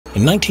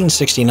In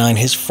 1969,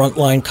 his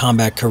frontline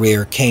combat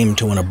career came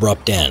to an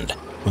abrupt end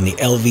when the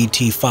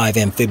LVT-5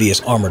 amphibious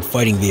armored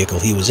fighting vehicle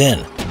he was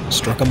in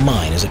struck a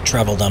mine as it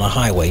traveled on a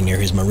highway near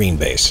his Marine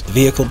base. The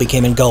vehicle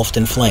became engulfed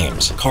in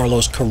flames.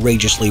 Carlos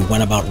courageously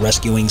went about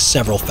rescuing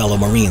several fellow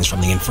Marines from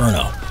the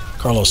inferno.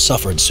 Carlos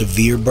suffered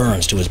severe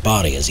burns to his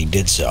body as he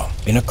did so.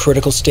 In a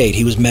critical state,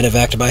 he was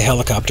medevaced by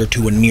helicopter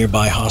to a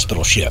nearby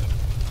hospital ship.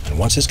 And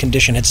once his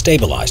condition had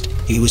stabilized,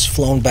 he was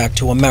flown back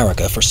to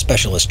America for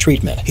specialist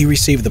treatment. He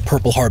received the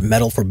Purple Heart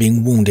Medal for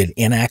being wounded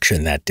in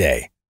action that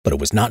day. But it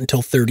was not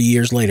until 30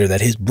 years later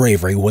that his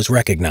bravery was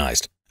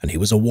recognized, and he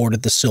was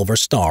awarded the Silver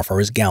Star for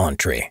his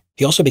gallantry.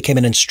 He also became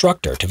an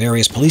instructor to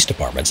various police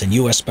departments and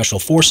U.S. Special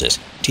Forces,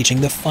 teaching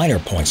the finer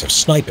points of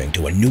sniping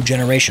to a new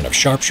generation of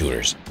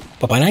sharpshooters.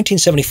 But by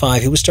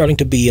 1975, he was starting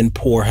to be in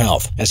poor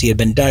health, as he had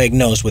been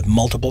diagnosed with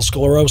multiple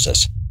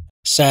sclerosis.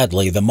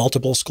 Sadly, the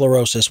multiple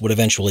sclerosis would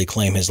eventually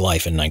claim his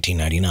life in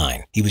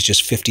 1999. He was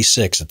just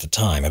 56 at the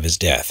time of his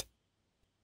death.